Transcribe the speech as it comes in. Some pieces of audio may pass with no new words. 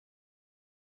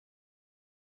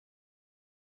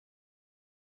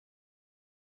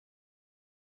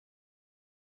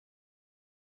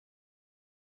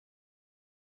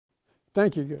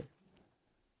Thank you, Gary.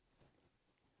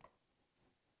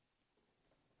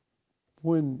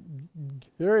 When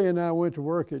Gary and I went to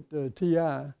work at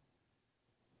TI,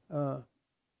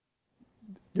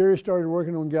 Gary started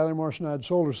working on gallium arsenide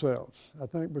solar cells, I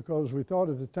think because we thought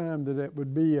at the time that it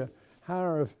would be a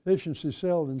higher efficiency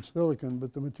cell than silicon,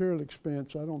 but the material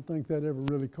expense, I don't think that ever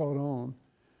really caught on.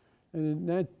 And in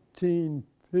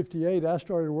 1958, I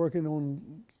started working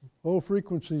on low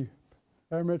frequency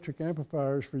parametric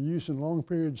amplifiers for use in long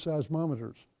period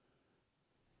seismometers.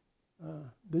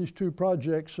 These two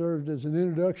projects served as an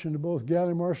introduction to both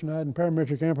gallium arsenide and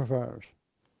parametric amplifiers.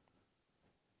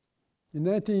 In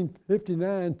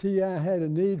 1959, TI had a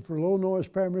need for low noise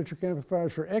parametric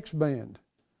amplifiers for X-band.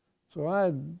 So I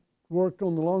had worked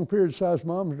on the long period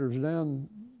seismometers down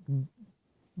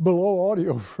below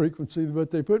audio frequency, but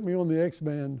they put me on the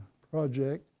X-band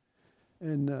project.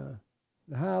 And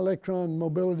the high electron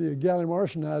mobility of gallium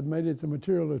arsenide made it the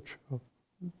material of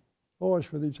choice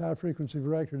for these high frequency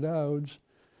varactor diodes.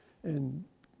 And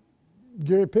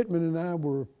Gary Pittman and I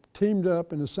were teamed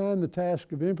up and assigned the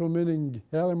task of implementing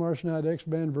gallium arsenide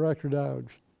X-band varactor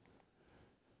diodes.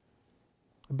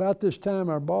 About this time,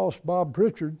 our boss, Bob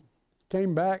Biard,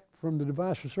 came back from the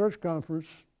Device Research Conference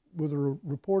with a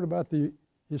report about the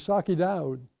Isaki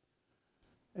diode.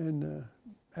 And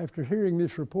after hearing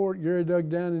this report, Gary dug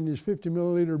down in his 50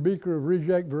 milliliter beaker of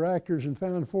reject varactors and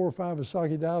found 4 or 5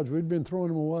 Isaki diodes. We'd been throwing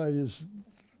them away as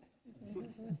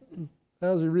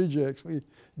lousy rejects. We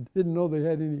didn't know they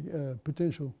had any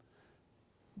potential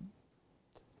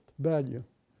value.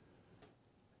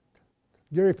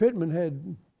 Gary Pittman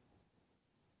had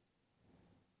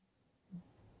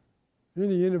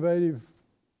many innovative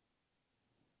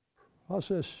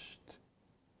process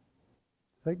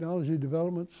technology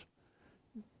developments,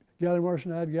 gallium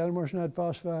arsenide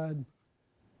phosphide.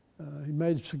 He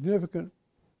made significant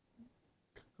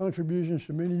contributions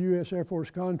to many U.S. Air Force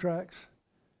contracts.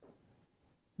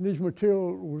 These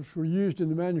materials were used in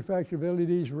the manufacture of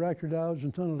LEDs, varactor diodes,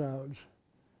 and tunnel diodes.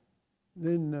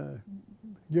 Then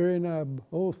Gary and I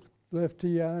both left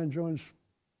TI and joined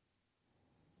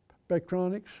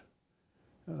Spectronics,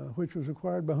 which was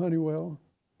acquired by Honeywell.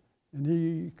 And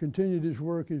he continued his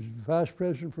work as Vice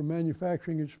President for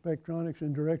Manufacturing at Spectronics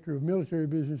and Director of Military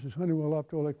Business at Honeywell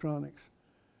Optoelectronics.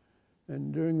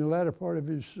 And during the latter part of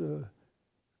his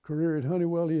career at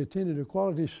Honeywell, he attended a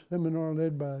quality seminar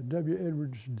led by W.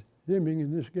 Edwards Deming,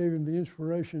 and this gave him the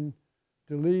inspiration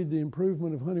to lead the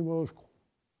improvement of Honeywell's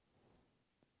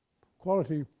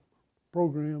quality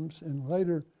programs, and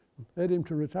later led him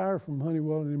to retire from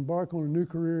Honeywell and embark on a new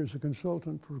career as a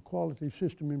consultant for quality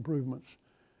system improvements.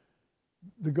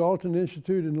 The Galton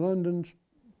Institute in London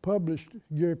published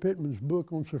Gary Pittman's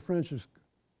book on Sir Francis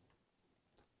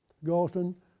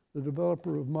Galton, the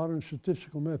developer of modern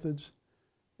statistical methods,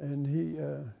 and he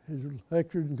has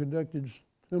lectured and conducted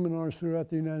seminars throughout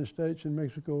the United States and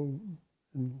Mexico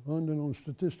and London on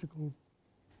statistical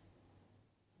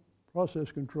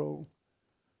process control.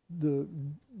 The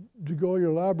De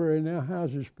Goyer Library now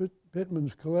houses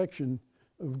Pittman's collection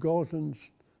of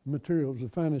Galton's materials, the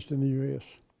finest in the U.S.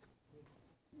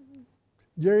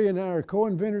 Gary and I are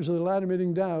co-inventors of the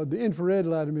light-emitting diode, the infrared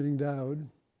light-emitting diode,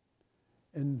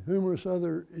 and numerous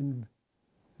other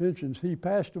inventions. He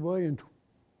passed away in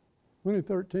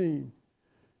 2013.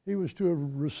 He was to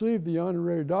have received the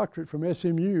honorary doctorate from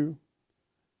SMU,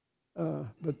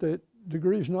 but that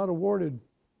degree is not awarded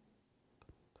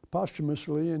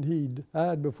posthumously, and he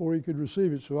died before he could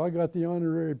receive it. So I got the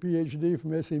honorary PhD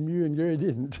from SMU, and Gary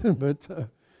didn't, but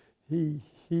he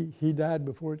died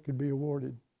before it could be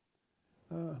awarded.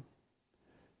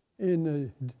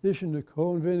 In addition to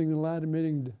co-inventing the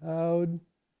light-emitting diode,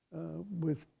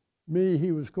 with me,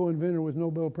 he was co-inventor with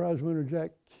Nobel Prize winner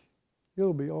Jack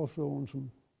Kilby, also on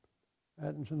some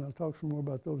patents, and I'll talk some more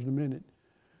about those in a minute.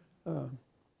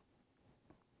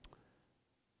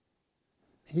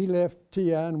 He left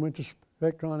TI and went to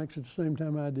Spectronics at the same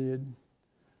time I did.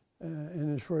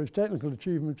 And as far as technical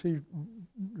achievements, he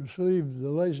received the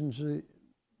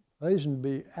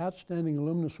Lazenby Outstanding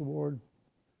Alumnus Award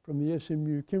from the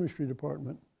SMU Chemistry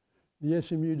Department, the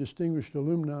SMU Distinguished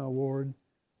Alumni Award,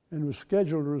 and was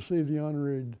scheduled to receive the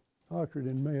honorary doctorate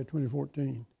in May of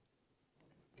 2014.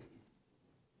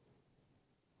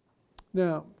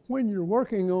 Now, when you're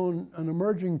working on an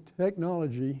emerging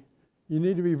technology, you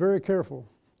need to be very careful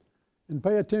and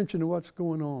pay attention to what's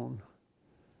going on.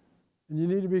 And you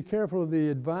need to be careful of the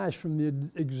advice from the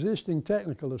existing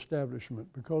technical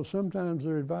establishment, because sometimes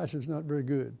their advice is not very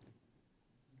good.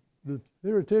 The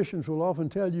theoreticians will often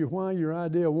tell you why your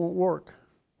idea won't work.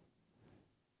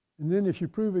 And then if you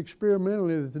prove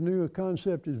experimentally that the new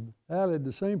concept is valid,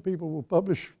 the same people will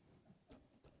publish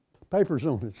papers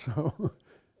on it. So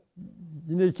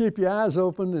you need to keep your eyes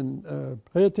open and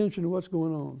pay attention to what's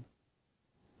going on.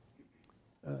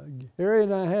 Gary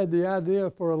and I had the idea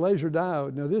for a laser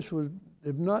diode. Now this would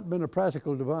have not been a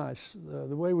practical device.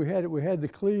 The way we had it, we had the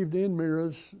cleaved in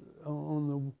mirrors on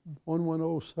the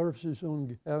 110 surfaces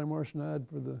on gallium arsenide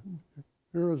for the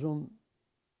mirrors on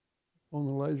the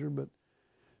laser, but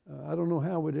I don't know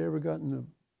how we'd ever gotten the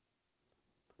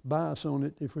bias on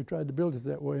it if we tried to build it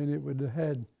that way, and it would have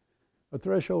had a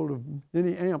threshold of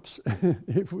many amps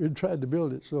if we had tried to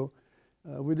build it. So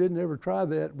we didn't ever try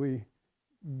that. We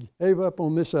gave up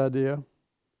on this idea.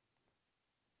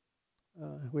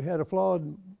 We had a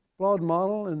flawed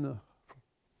model, and the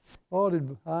flawed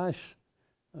advice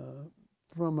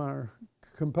from our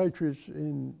compatriots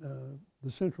in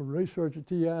the Central Research at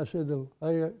TI said the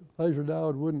laser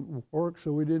diode wouldn't work,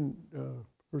 so we didn't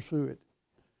pursue it.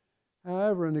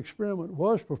 However, an experiment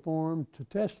was performed to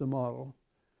test the model.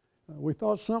 We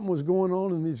thought something was going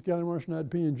on in these gallium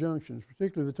arsenide p-n junctions,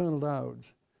 particularly the tunnel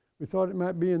diodes. We thought it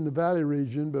might be in the valley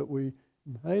region, but we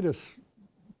made a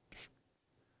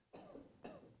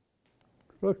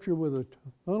structure with a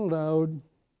tunnel diode.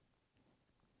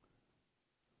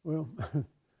 Well,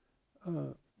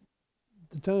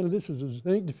 this is a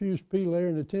zinc diffused P layer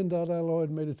and a 10-dot alloy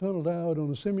made a tunnel diode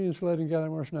on a semi-insulating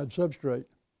gallium arsenide substrate.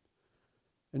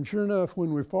 And sure enough,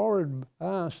 when we forward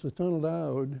biased the tunnel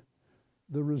diode,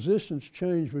 the resistance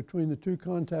changed between the two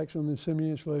contacts on the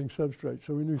semi-insulating substrate.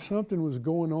 So we knew something was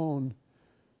going on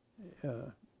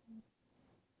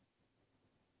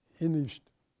in these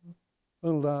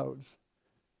tunnel diodes.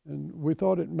 And we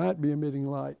thought it might be emitting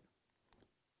light.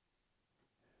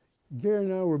 Gary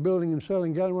and I were building and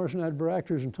selling gallium arsenide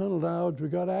varactors and tunnel diodes. We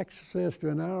got access to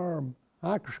an IR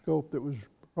microscope that was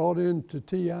brought into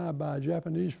TI by a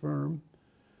Japanese firm.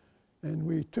 And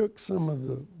we took some of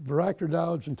the varactor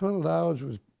diodes and tunnel diodes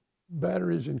with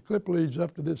batteries and clip leads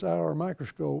up to this IR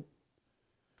microscope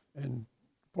and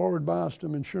forward biased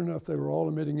them, and sure enough, they were all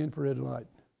emitting infrared light.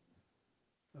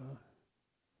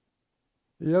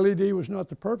 The LED was not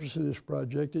the purpose of this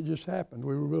project, it just happened.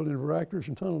 We were building varactors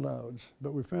and tunnel diodes,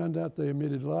 but we found out they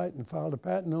emitted light and filed a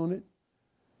patent on it.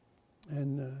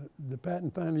 And the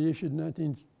patent finally issued in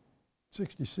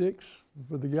 1966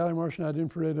 for the gallium arsenide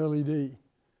infrared LED.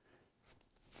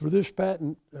 For this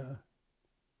patent,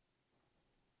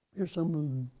 here's some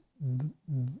of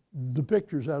the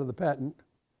pictures out of the patent.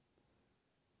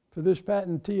 For this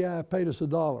patent, TI paid us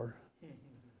 $1.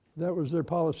 That was their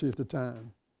policy at the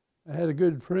time. I had a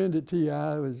good friend at TI,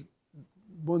 was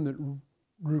one that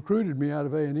recruited me out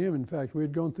of A&M. In fact, we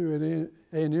had gone through at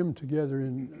A&M together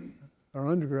in our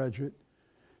undergraduate.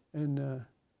 And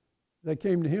they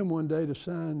came to him one day to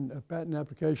sign a patent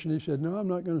application. He said, "No, I'm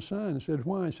not going to sign." I said,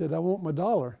 "Why?" He said, "I want my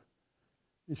 $1."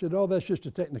 He said, "Oh, that's just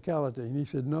a technicality." And he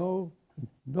said, "No,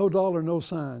 no $1, no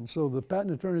sign." So the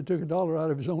patent attorney took $1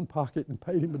 out of his own pocket and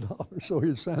paid him $1 so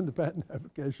he signed the patent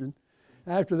application.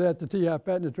 After that, the TI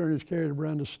patent attorneys carried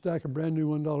around a stack of brand new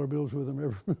 $1 bills with them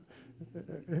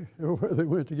everywhere they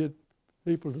went to get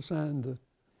people to sign the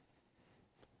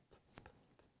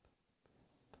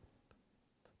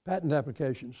patent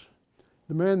applications.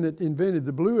 The man that invented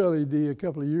the blue LED a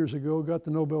couple of years ago got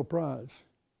the Nobel Prize.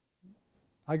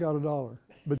 I got $1,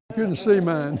 but you couldn't see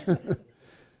mine.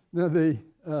 Now the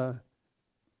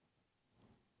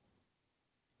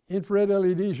infrared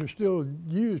LEDs are still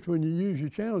used when you use your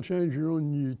channel changer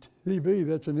on your TV.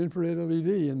 That's an infrared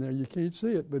LED in there. You can't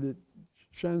see it, but it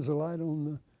shines the light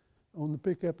on the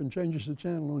pickup and changes the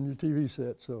channel on your TV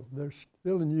set. So they're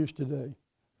still in use today.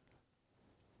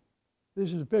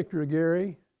 This is a picture of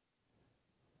Gary.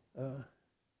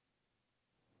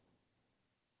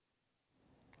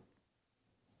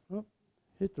 Oh,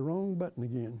 hit the wrong button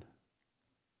again.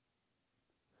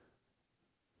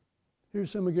 Here's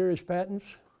some of Gary's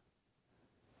patents.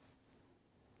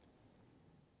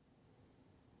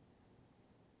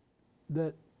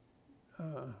 That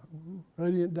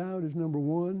radiant diode is number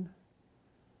 1,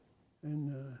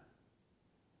 and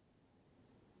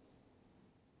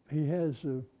he has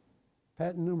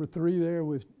patent number 3 there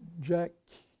with Jack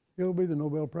Kilby, the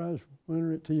Nobel Prize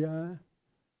winner at TI,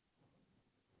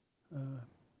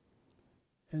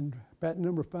 and patent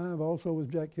number 5 also with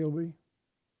Jack Kilby,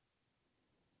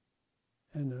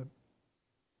 and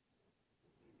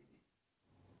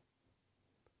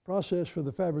process for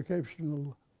the fabrication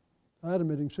of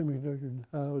light-emitting semiconductor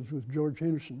diodes with George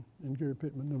Henderson and Gary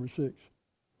Pittman, number 6.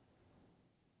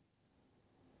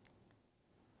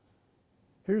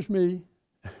 Here's me,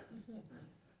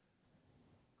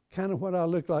 kind of what I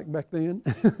looked like back then.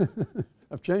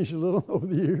 I've changed a little over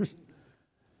the years.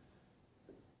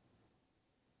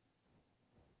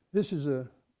 This is a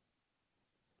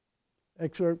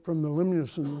excerpt from the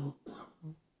Limniuson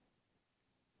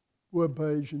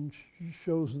webpage and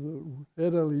shows the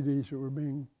red LEDs that were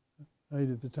being made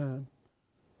at the time.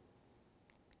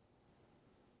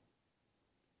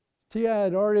 TI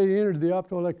had already entered the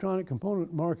optoelectronic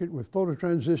component market with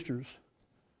phototransistors.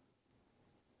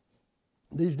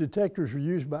 These detectors were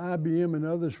used by IBM and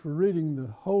others for reading the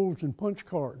holes in punch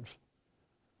cards.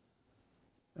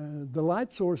 The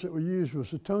light source that we used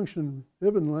was a tungsten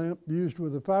ribbon lamp used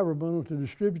with a fiber bundle to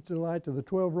distribute the light to the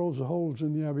 12 rows of holes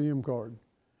in the IBM card.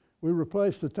 We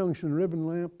replaced the tungsten ribbon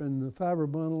lamp and the fiber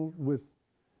bundle with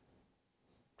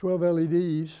 12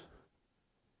 LEDs,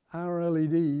 our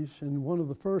LEDs, and one of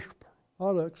the first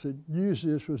products that used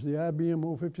this was the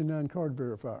IBM 059 card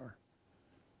verifier.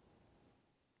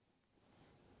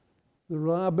 The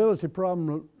reliability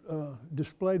problem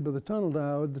displayed by the tunnel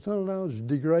diode is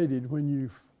degraded when you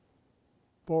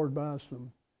forward bias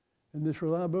them. And this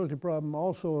reliability problem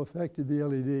also affected the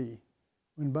LED.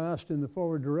 When biased in the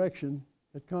forward direction,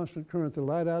 at constant current, the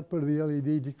light output of the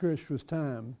LED decreased with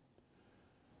time.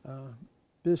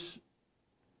 This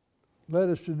led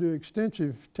us to do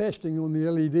extensive testing on the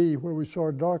LED where we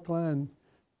saw dark line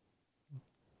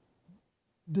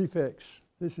defects.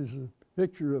 This is a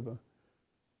picture of a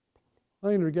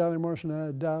planar gallium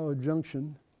arsenide diode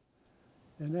junction.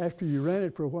 And after you ran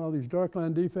it for a while, these dark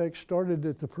line defects started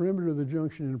at the perimeter of the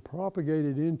junction and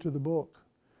propagated into the bulk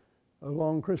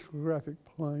along crystallographic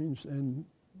planes and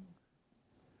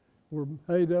were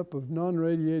made up of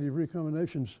non-radiative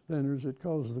recombination centers that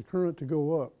caused the current to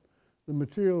go up. The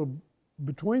material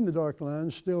between the dark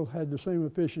lines still had the same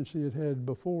efficiency it had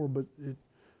before, but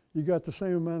you got the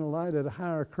same amount of light at a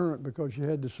higher current because you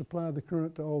had to supply the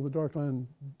current to all the dark line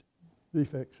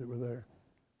defects that were there.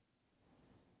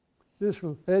 This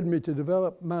led me to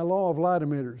develop my law of light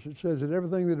emitters. It says that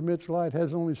everything that emits light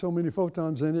has only so many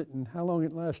photons in it, and how long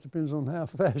it lasts depends on how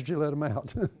fast you let them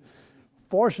out.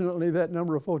 Fortunately, that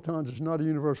number of photons is not a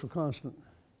universal constant.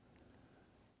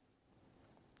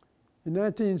 In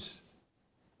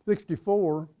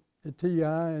 1964, at TI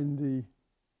in the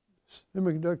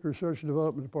Semiconductor Research and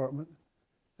Development Department,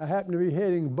 I happened to be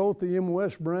heading both the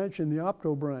MOS branch and the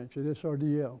Opto branch at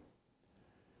SRDL.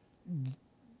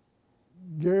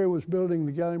 Gary was building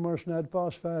the gallium arsenide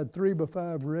phosphide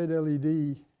 3x5 red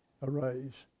LED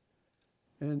arrays.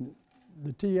 And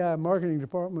the TI marketing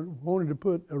department wanted to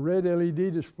put a red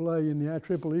LED display in the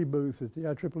IEEE booth at the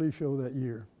IEEE show that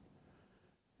year.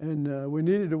 And we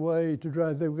needed a way to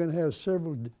drive. They were going to have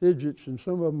several digits, and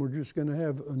some of them were just going to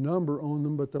have a number on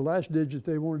them, but the last digit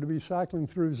they wanted to be cycling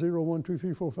through 0, 1, 2,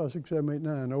 3, 4, 5, 6, 7, 8,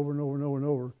 9 over and over and over and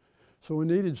over. So we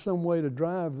needed some way to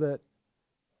drive that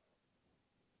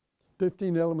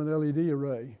 15-element LED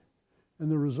array.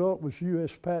 And the result was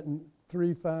US patent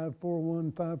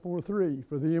 3541543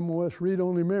 for the MOS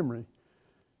read-only memory.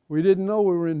 We didn't know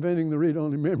we were inventing the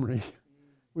read-only memory.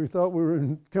 We thought we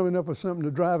were coming up with something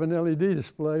to drive an LED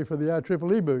display for the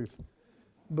IEEE booth.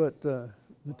 But the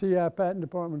TI patent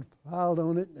department filed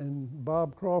on it, and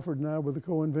Bob Crawford and I were the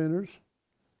co-inventors.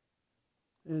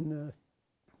 And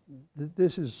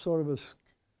this is sort of a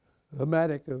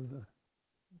schematic of the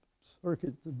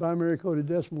circuit. The binary coded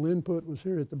decimal input was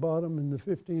here at the bottom, and the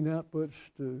 15 outputs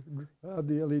to drive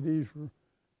the LEDs were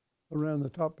around the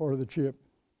top part of the chip.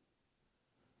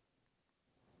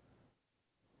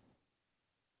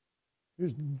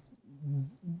 Here's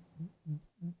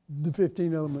the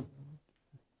 15-element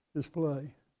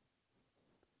display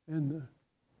and the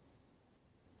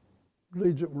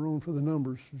leads that were on for the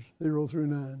numbers, 0 through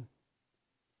 9.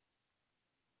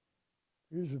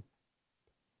 Here's a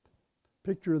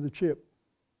picture of the chip.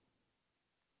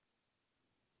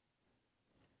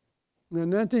 Now,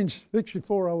 in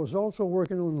 1964, I was also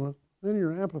working on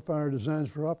linear amplifier designs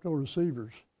for opto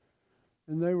receivers.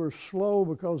 And they were slow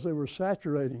because they were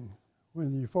saturating.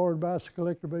 When you forward bias the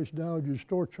collector-based diode, you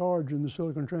store charge in the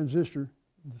silicon transistor,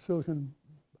 the silicon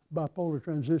bipolar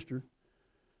transistor.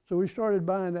 So we started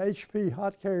buying HP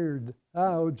hot carrier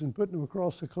diodes and putting them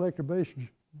across the collector-based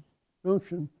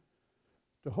junction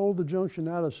to hold the junction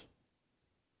out of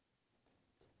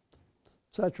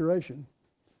saturation.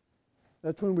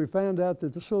 That's when we found out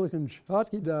that the silicon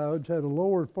Schottky diodes had a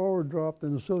lower forward drop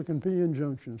than the silicon PN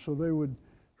junction, so they would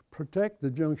protect the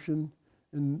junction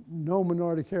and no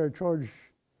minority carrier charge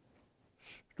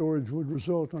storage would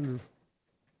result under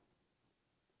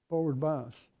forward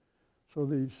bias. So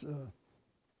these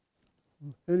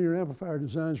linear amplifier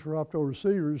designs for opto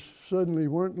receivers suddenly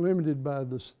weren't limited by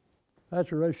the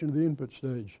saturation of the input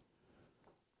stage.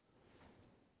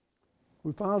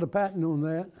 We filed a patent on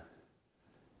that,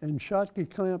 and Schottky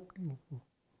clamped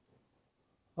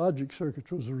logic circuits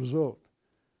was the result.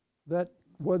 That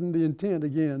wasn't the intent,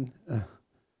 again,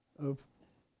 of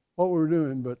what we were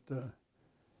doing, but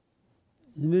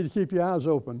you need to keep your eyes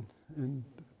open and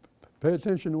pay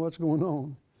attention to what's going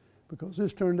on, because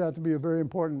this turned out to be a very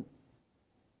important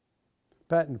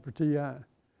patent for TI.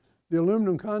 The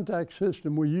aluminum contact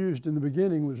system we used in the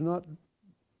beginning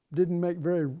didn't make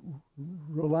very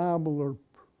reliable or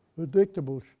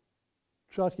predictable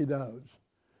Schottky diodes.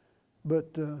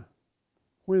 But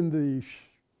when the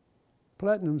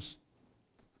platinum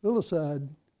silicide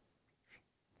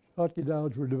Schottky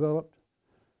diodes were developed,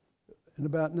 in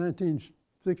about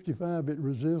 1965, it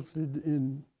resulted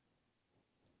in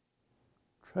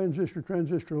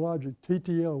transistor logic,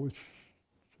 TTL, with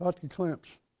Schottky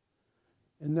clamps.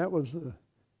 And that was the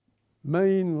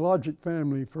main logic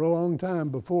family for a long time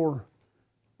before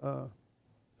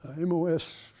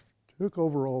MOS took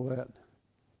over all that.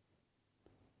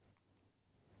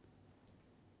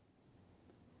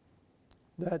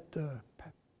 That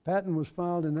patent was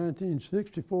filed in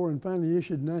 1964 and finally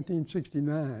issued in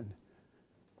 1969.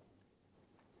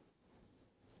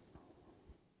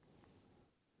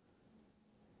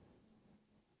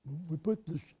 We put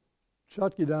the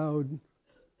Schottky diode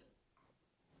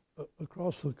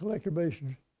across the collector base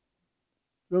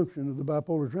junction of the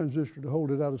bipolar transistor to hold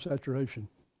it out of saturation.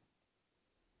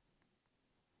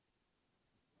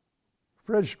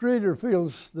 Fred Streeter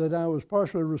feels that I was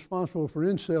partially responsible for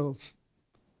Intel's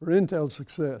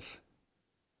success.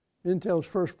 Intel's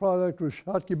first product was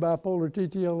Schottky bipolar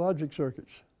TTL logic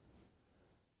circuits.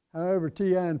 However,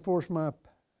 TI enforced my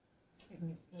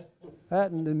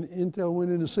patent and Intel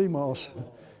went into CMOS,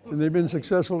 and they've been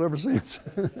successful ever since.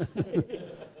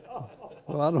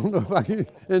 Well, I don't know if I can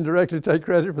indirectly take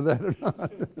credit for that or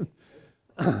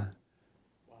not.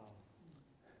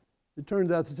 It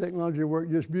turned out the technology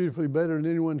worked just beautifully better than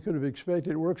anyone could have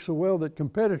expected. It worked so well that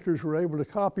competitors were able to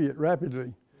copy it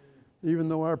rapidly, even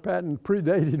though our patent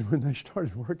predated when they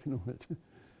started working on it.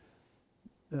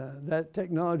 That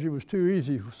technology was too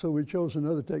easy, so we chose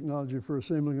another technology for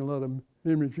assembling a lot of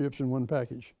memory chips in one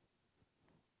package.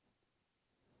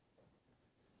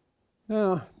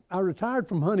 Now, I retired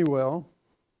from Honeywell,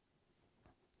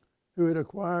 who had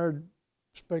acquired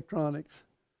Spectronics,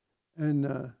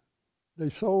 and they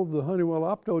sold the Honeywell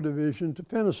Opto division to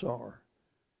Finisar.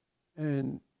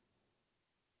 And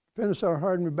Finisar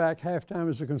hired me back half-time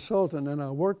as a consultant, and I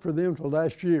worked for them till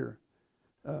last year.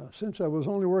 Since I was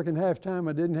only working half-time,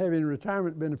 I didn't have any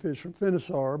retirement benefits from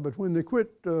Finisar, but when they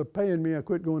quit paying me, I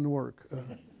quit going to work.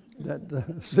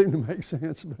 That seemed to make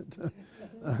sense,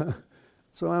 but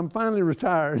so I'm finally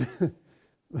retired.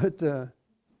 But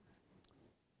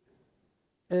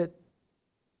at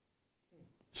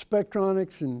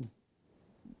Spectronics and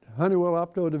Honeywell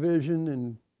Opto division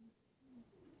and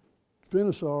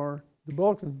Finisar, the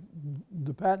bulk of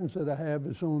the patents that I have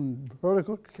is on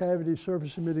vertical cavity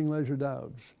surface emitting laser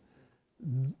diodes,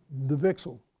 the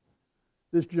VCSEL.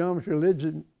 This geometry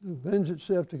lends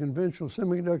itself to conventional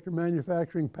semiconductor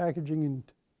manufacturing, packaging, and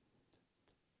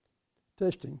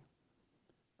testing.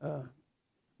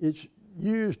 It's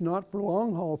used not for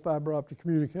long-haul fiber optic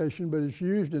communication, but it's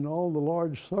used in all the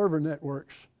large server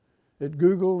networks at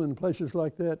Google and places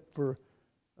like that. For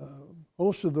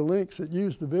most of the links that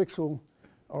use the VCSEL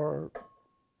are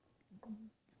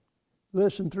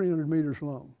less than 300 meters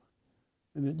long.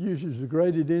 And it uses the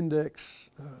graded index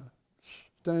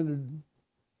standard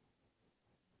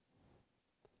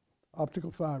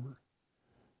optical fiber.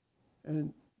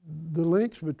 And the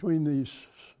links between these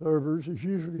servers is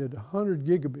usually at 100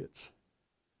 gigabits.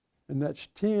 And that's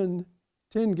 10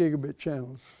 gigabit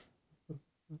channels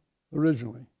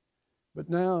originally. But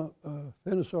now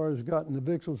Finisar has gotten the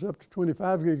VCSELs up to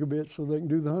 25 gigabits, so they can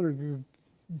do the 100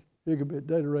 gigabit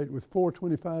data rate with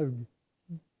 425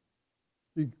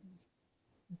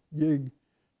 gig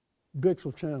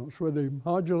VCSEL channels, where they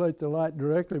modulate the light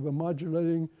directly by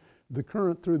modulating the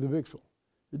current through the VCSEL.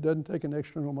 It doesn't take an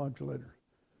external modulator.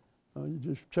 You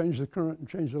just change the current and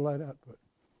change the light output.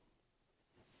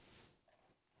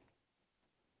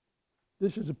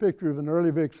 This is a picture of an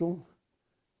early VCSEL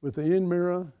with the end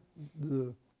mirror,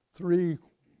 the 3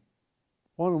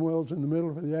 quantum welds in the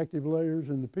middle for the active layers,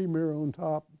 and the P mirror on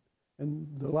top, and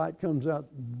the light comes out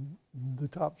the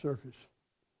top surface.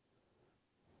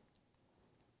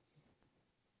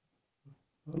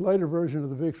 A later version of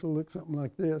the VCSEL looks something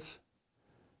like this,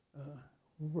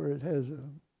 where it has a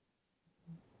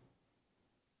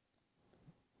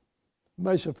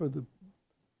mesa for the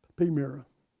P mirror.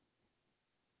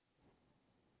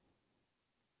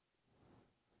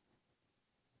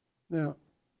 Now,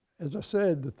 as I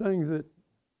said, the things that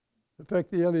affect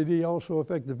the LED also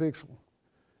affect the VCSEL.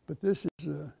 But this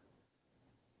is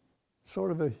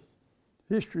sort of a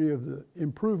history of the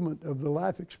improvement of the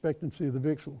life expectancy of the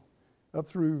VCSEL up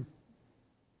through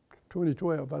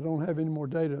 2012. I don't have any more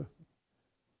data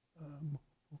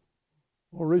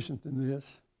more recent than this,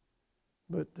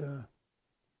 but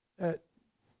at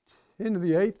into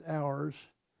the 8th hours,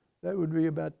 that would be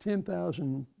about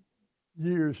 10,000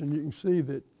 years, and you can see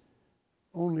that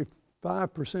only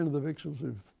 5% of the VCSELs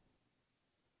have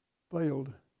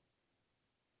failed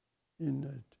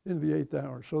into the 8th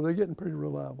hour, so they're getting pretty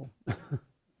reliable.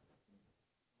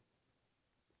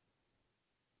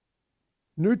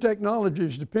 New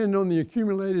technologies depend on the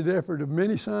accumulated effort of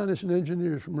many scientists and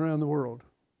engineers from around the world.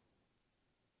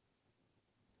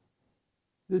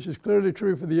 This is clearly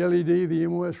true for the LED, the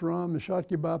MOS-ROM, the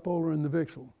Schottky bipolar, and the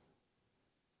VCSEL.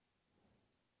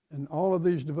 And all of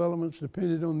these developments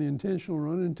depended on the intentional or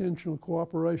unintentional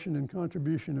cooperation and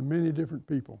contribution of many different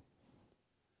people.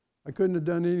 I couldn't have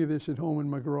done any of this at home in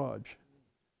my garage.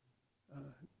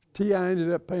 TI ended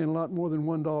up paying a lot more than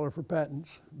 $1 for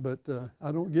patents, but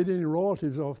I don't get any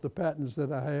royalties off the patents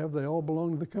that I have. They all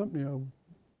belong to the company I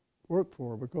work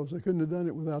for because they couldn't have done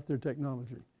it without their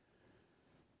technology.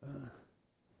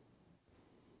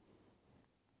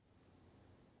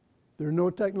 There are no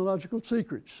technological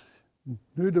secrets.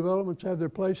 New developments have their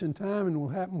place in time and will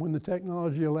happen when the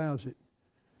technology allows it.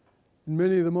 And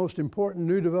many of the most important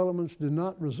new developments do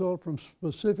not result from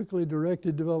specifically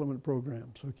directed development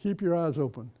programs. So keep your eyes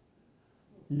open.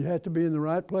 You have to be in the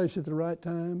right place at the right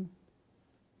time.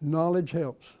 Knowledge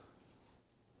helps.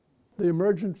 The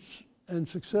emergence and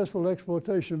successful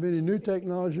exploitation of any new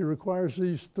technology requires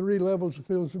these 3 levels of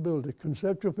feasibility: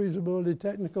 conceptual feasibility,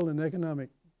 technical, and economic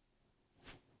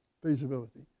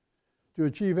feasibility. To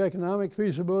achieve economic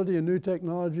feasibility, a new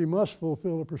technology must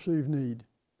fulfill a perceived need.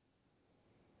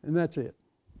 And that's it.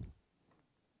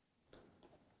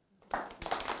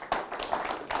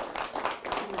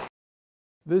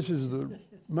 This is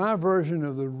my version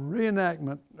of the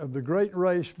reenactment of the great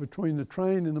race between the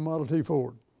train and the Model T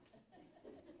Ford.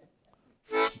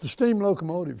 The steam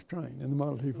locomotive train and the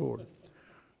Model T Ford.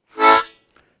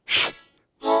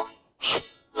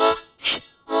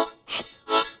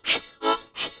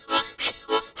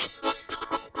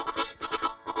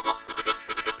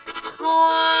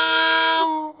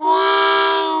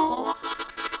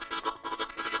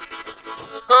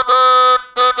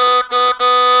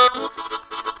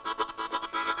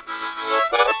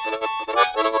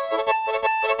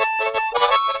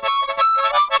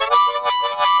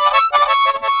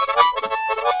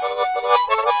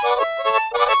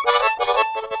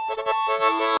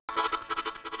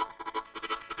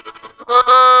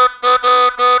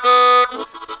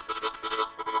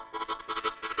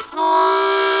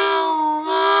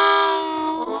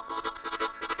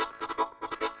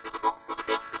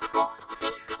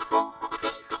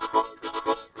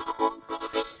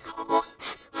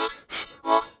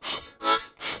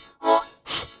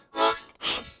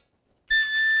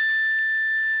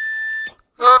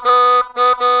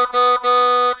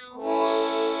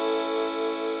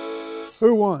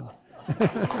 Who won?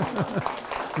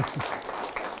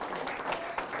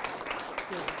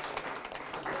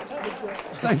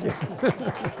 Thank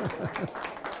you.